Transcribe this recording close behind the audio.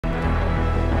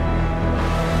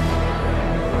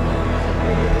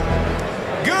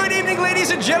Good evening,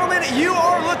 ladies and gentlemen. You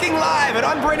are looking live at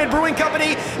Unbranded Brewing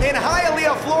Company in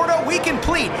Hialeah, Florida. We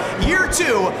complete year 2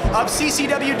 of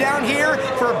CCW down here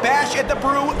for Bash at the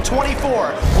Brew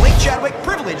 24. Blake Chadwick,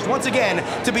 privileged once again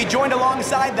to be joined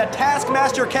alongside the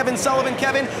Taskmaster Kevin Sullivan.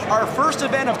 Kevin, our first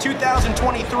event of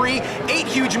 2023, 8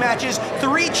 huge matches,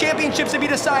 3 championships to be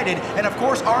decided, and of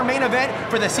course our main event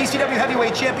for the CCW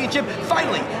Heavyweight Championship.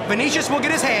 Finally, Vinicius will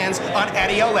get his hands on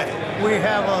Eddie Levy. We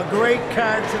have a great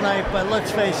card tonight, but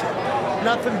let's face it,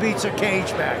 nothing beats a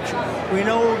cage match. We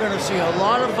know we're going to see a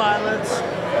lot of violence.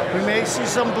 We may see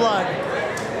some blood,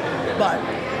 but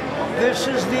this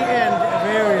is the end of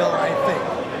Ariel, I think.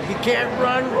 He can't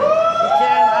run, he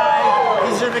can't hide,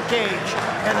 he's in a cage,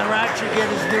 and the rat should get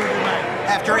his due tonight.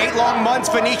 After 8 long months,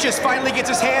 Vinicius finally gets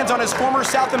his hands on his former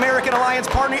South American Alliance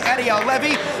partner, Eddie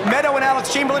Levy. Meadow and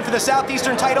Alex Chamberlain for the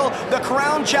Southeastern title. The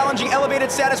Crown challenging elevated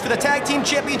status for the Tag Team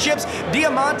Championships.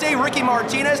 Diamante, Ricky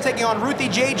Martinez taking on Ruthie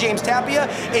J, James Tapia.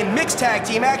 In mixed tag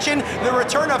team action, the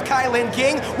return of Kylin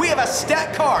King. We have a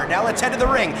stacked card. Now let's head to the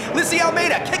ring. Lizzie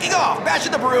Almeida kicking off Bash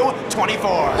at the Brew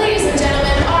 24. Ladies and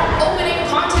gentlemen, our opening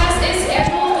contest is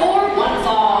scheduled for one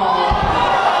fall.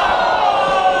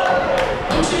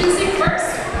 Introducing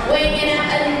first, weighing in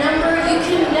at a number you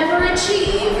can never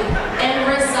achieve and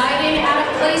residing at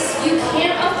a place you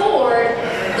can't afford,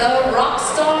 the rock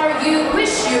star you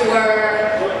wish you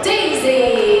were,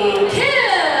 Daisy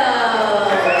Kill.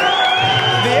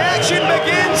 The action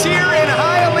begins here in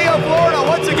Hialeah, Florida.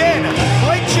 Once again,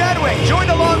 Blake Chadwick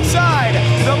joined alongside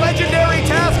the legendary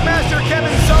Taskmaster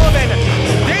Kevin Sullivan.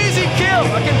 Daisy Kill,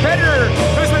 a competitor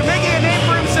who's been making a name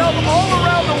for himself all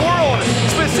around the world,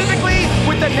 specifically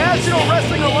with the National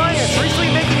Wrestling Alliance, recently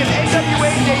making his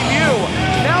NWA debut,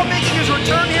 now making his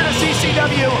return here to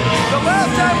CCW. The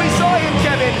last time we saw him,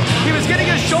 Kevin, he was getting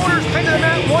his shoulders pinned to the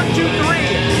mat 1, 2,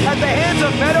 3 at the hands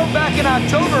of Meadow back in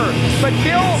October. But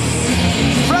Kill,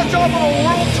 fresh off of a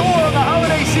world tour of the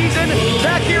holiday season,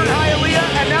 back here in Hialeah,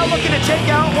 and now looking to take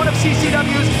out one of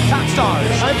CCW's top stars.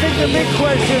 I think the big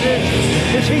question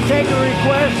is he taking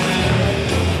requests?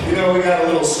 You know, we got a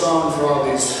little song for all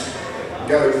these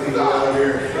other people out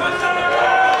here.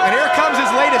 And here comes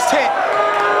his latest hit.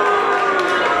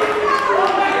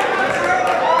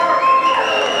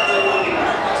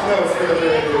 No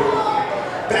further ado.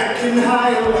 Back in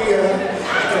Hialeah,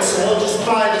 I can tell just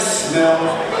by the smell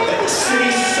that the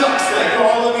city sucks like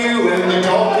all of you and the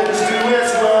Dolphins do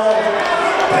as well.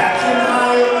 Back in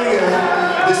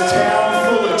Hialeah, this town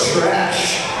full of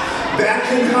trash. Back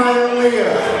in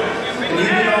Hialeah, and you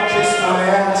can all kiss my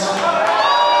ass.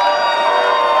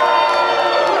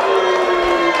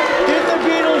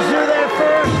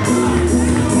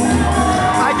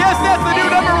 That's the new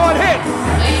 #1 hit.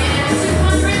 Weighing in at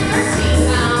 213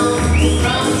 pounds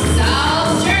from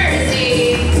South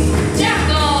Jersey,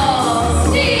 Jackal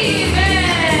Stevens.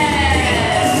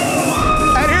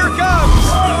 And here comes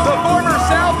the former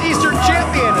Southeastern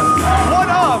champion,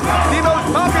 one of the most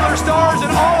popular stars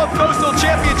in all of Coastal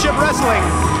Championship Wrestling.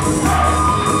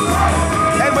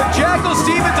 And with Jackal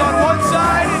Stevens on one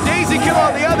side and Daisy Kill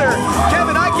on the other,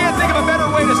 Kevin, I can't think of a better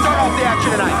way to start off the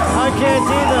action tonight. I can't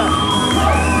either.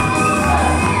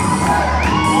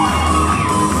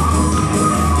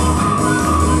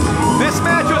 This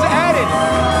match was added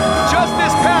just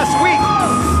this past week,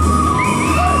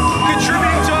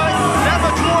 contributing to that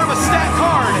much more of a stacked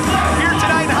card here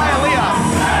tonight in Hialeah.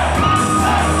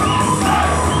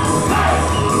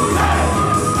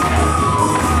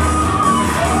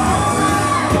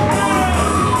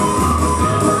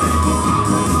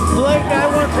 Blake, I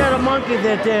once had a monkey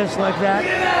that danced like that.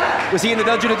 Was he in the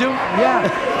Dungeon of Doom? Yeah,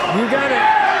 you got it.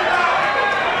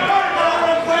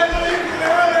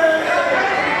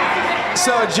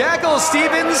 So Jackal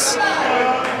Stevens,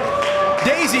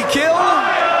 Daisy Kill,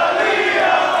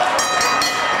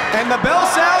 and the bell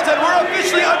sounds, and we're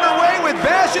officially underway with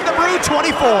Bash at the Brew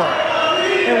 24.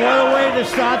 And what a way to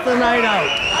start the night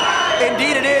out.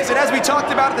 Indeed it is, and as we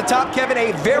talked about at the top, Kevin,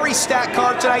 a very stacked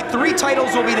card tonight. 3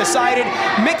 titles will be decided,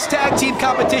 mixed tag team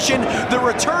competition, the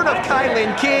return of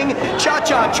Kylin King,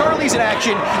 Cha-Cha Charlie's in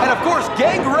action, and of course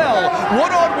Gangrel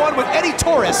one-on-one with Eddie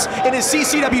Torres in his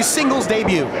CCW singles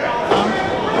debut.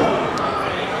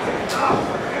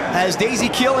 As Daisy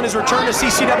Kill in his return to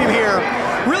CCW here,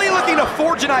 really looking to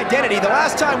forge an identity. The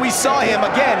last time we saw him,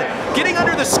 again, getting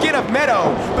under the skin of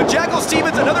Meadow. But Jackal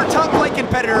Stevens, another top flight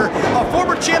competitor, a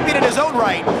former champion in his own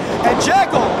right. And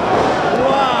Jackal,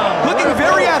 wow, looking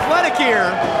very athletic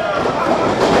here.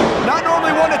 Not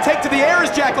normally one to take to the air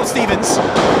as Jackal Stevens,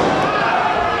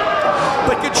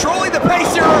 but controlling the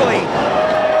pace here early.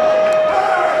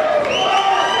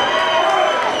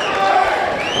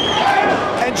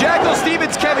 And Jackal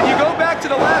Stevens, Kevin, you go back to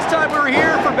the last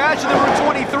match of the Route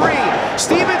 23.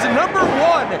 Stevens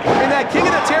 #1 in that King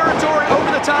of the Territory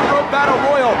over-the-top rope battle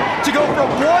royal. To go from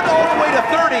 1 all the way to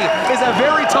 30 is a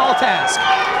very tall task.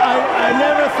 I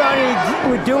never thought he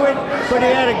would do it, but he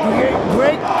had a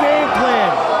great game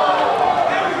plan.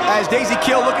 As Daisy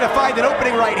Kill looking to find an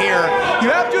opening right here. You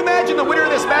have to imagine the winner of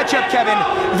this matchup, Kevin,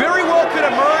 very well could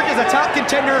emerge as a top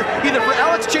contender either for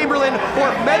Alex Chamberlain or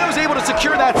if Meadows able to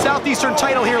secure that Southeastern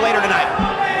title here later tonight.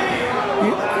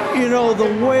 You know,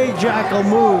 the way Jackal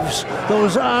moves,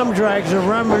 those arm drags are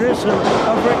reminiscent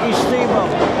of Ricky Steamboat.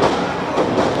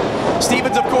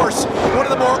 Stevens, of course, one of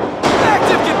the more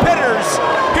active competitors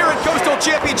here in Coastal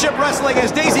Championship Wrestling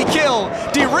as Daisy Kill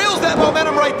derails that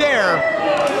momentum right there.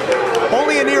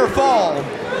 Only a near fall.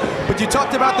 But you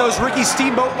talked about those Ricky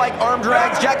Steamboat-like arm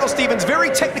drags. Jackal Stevens, very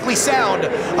technically sound.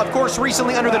 Of course,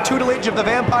 recently under the tutelage of the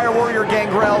Vampire Warrior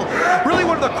Gangrel. Really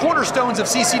one of the cornerstones of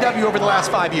CCW over the last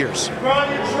 5 years.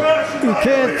 You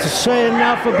can't say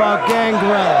enough about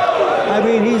Gangrel. I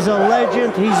mean, he's a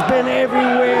legend. He's been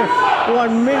everywhere,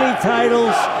 won many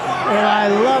titles, and I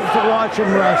love to watch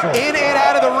him wrestle. In and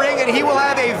out of the ring, and he will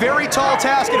have a very tall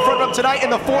task in front of him tonight in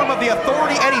the form of the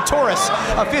Authority Eddie Torres,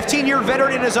 a 15-year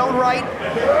veteran in his own right.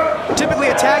 Typically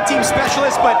a tag team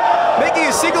specialist, but making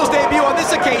his singles debut on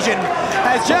this occasion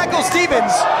as Jackal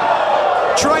Stevens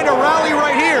trying to rally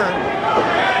right here.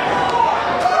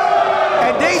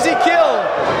 And Daisy Kill,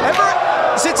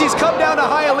 ever since he's come down to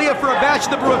Hialeah for a Bash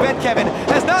of the Brew event, Kevin,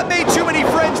 has not made too many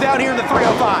friends down here in the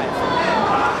 305.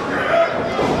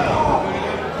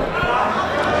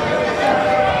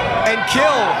 And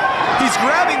Kill, he's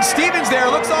grabbing Stevens there,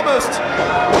 looks almost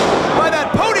by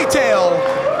that ponytail.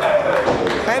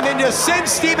 And then just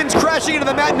sends Stevens crashing into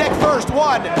the mat neck first.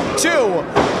 1, 2,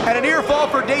 and a near fall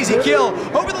for Daisy Kill.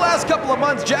 Over the last couple of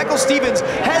months, Jackal Stevens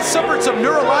has suffered some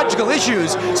neurological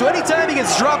issues. So anytime he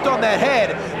gets dropped on that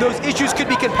head, those issues could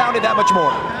be compounded that much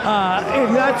more.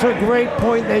 And that's a great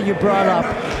point that you brought up.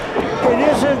 It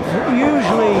isn't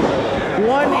usually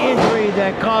one injury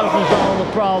that causes all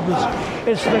the problems.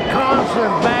 It's the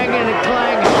constant banging and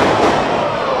clanging.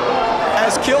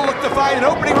 As Kill looked to find an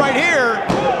opening right here.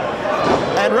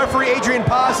 And referee Adrian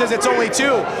Paz says it's only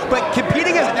 2. But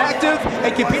competing as active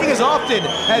and competing as often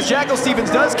as Jackal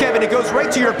Stevens does, Kevin, it goes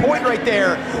right to your point right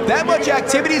there. That much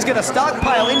activity is going to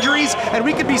stockpile injuries, and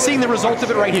we could be seeing the result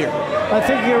of it right here. I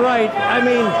think you're right. I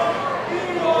mean,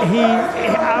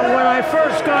 when I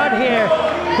first got here,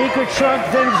 he could shrug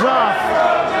things off.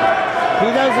 He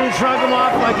doesn't shrug them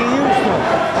off like he used to,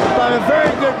 but a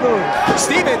very good move.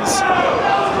 Stevens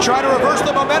trying to reverse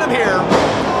the momentum here.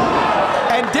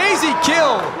 And Daisy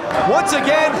Kill, once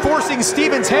again, forcing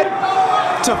Stevens' head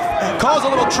to cause a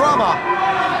little trauma.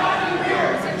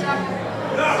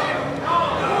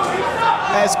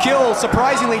 As Kill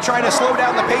surprisingly trying to slow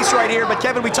down the pace right here. But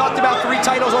Kevin, we talked about 3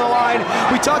 titles on the line.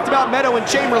 We talked about Meadow and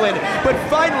Chamberlain. But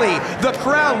finally, the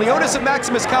Crown, Leonis and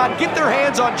Maximus Khan, get their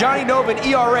hands on Johnny Nova and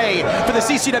ERA for the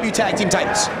CCW Tag Team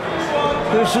titles.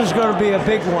 This is going to be a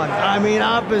big one. I mean,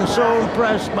 I've been so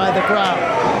impressed by the crowd.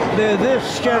 They're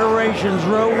this generation's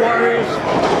Road Warriors.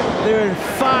 They're in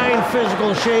fine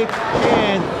physical shape,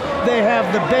 and they have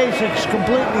the basics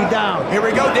completely down. Here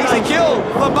we go, Daisy Kill,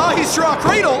 the Mahi Straw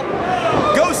Cradle.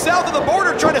 Goes south of the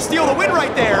border, trying to steal the win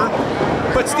right there.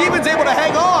 But Stevens able to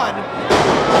hang on.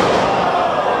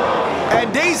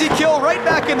 And Daisy Kill right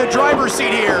back in the driver's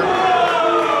seat here.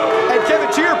 And Kevin,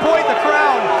 to your point, the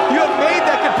Crown, you have made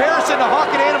that comparison to Hawk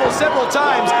and Animal several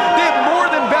times. They've more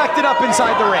than backed it up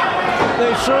inside the ring.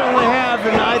 They certainly have,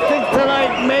 and I think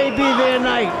tonight may be their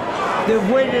night. They've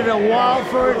waited a while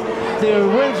for it. Their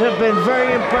wins have been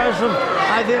very impressive.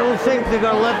 I don't think they're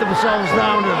going to let themselves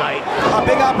down tonight. A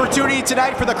big opportunity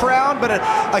tonight for the Crown, but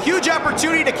a huge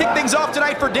opportunity to kick things off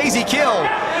tonight for Daisy Kill,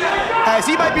 as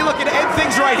he might be looking to end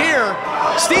things right here.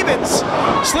 Stevens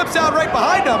slips out right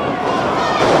behind him.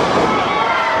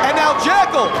 And now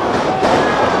Jackal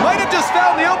might have just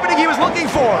found the opening he was looking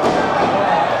for.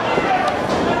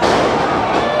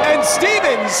 And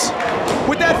Stevens,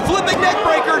 with that flipping neck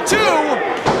breaker, 2,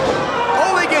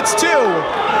 only gets 2.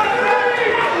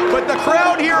 But the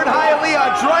crowd here in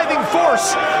Hialeah, driving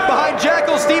force behind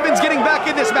Jackal Stevens getting back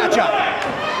in this matchup.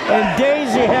 And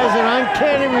Daisy has an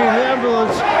uncanny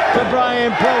resemblance to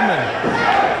Brian Pillman.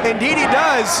 Indeed he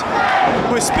does.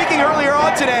 Was speaking earlier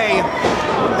on today,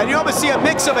 and you almost see a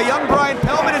mix of a young Brian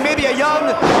Pillman and maybe a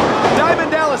young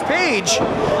Diamond Dallas Page,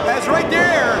 as right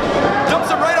there,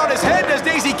 dumps him right on his head as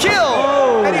Daisy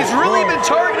Kill. And he's really been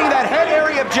targeting that head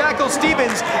area of Jackal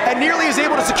Stevens, and nearly is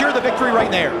able to secure the victory right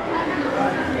there.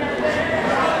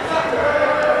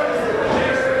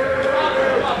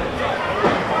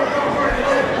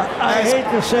 I hate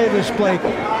to say this, Blake.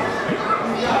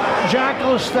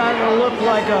 Jackal's starting to look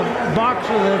like a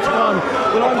boxer that's gone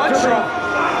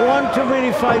one too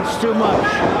many fights too much.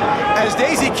 As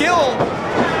Daisy Kill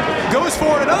goes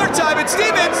for it another time, and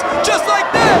Stevens, just like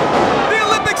that, the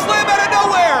Olympic slam out of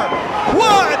nowhere.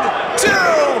 1, 2,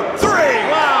 3.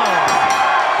 Wow.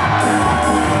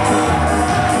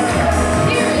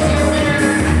 Here is your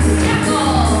winner,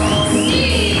 Jackal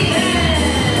Stevens.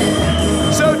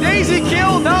 So Daisy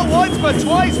Kill, not once but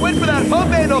twice, went for that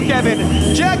pump handle, Kevin.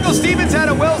 Jackal Stevens had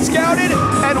it well scouted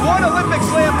and one Olympic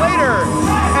slam later.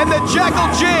 And the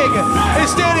Jackal Jig is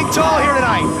standing tall here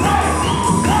tonight.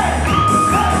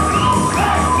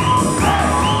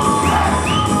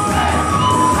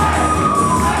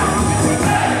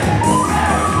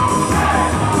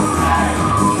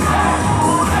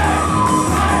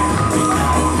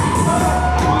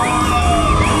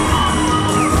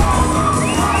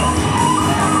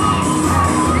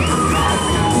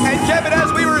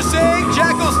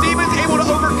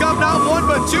 Not one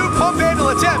but two pump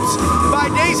handle attempts by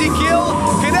Daisy Kill,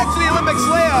 connects to the Olympic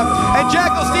slam, and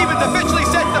Jackal Stevens officially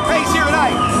sets the pace here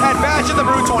tonight at Bash of the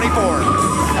Brew 24.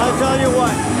 I'll tell you what,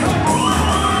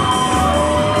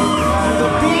 the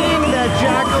beating that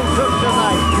Jackal took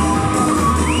tonight,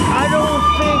 I don't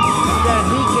think that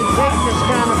he can take this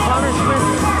kind of punishment,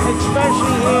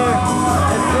 especially here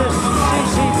at this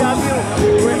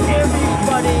CCW, where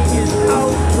everybody is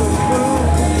out to prove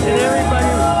and everybody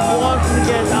wants to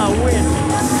get a win.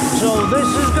 So this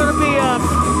is going to be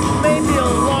maybe a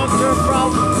long-term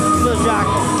problem for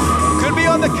Jackal. Could be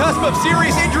on the cusp of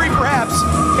serious injury, perhaps,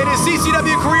 in his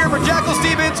CCW career, but Jackal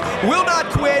Stevens will not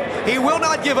quit, he will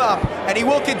not give up, and he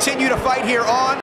will continue to fight here on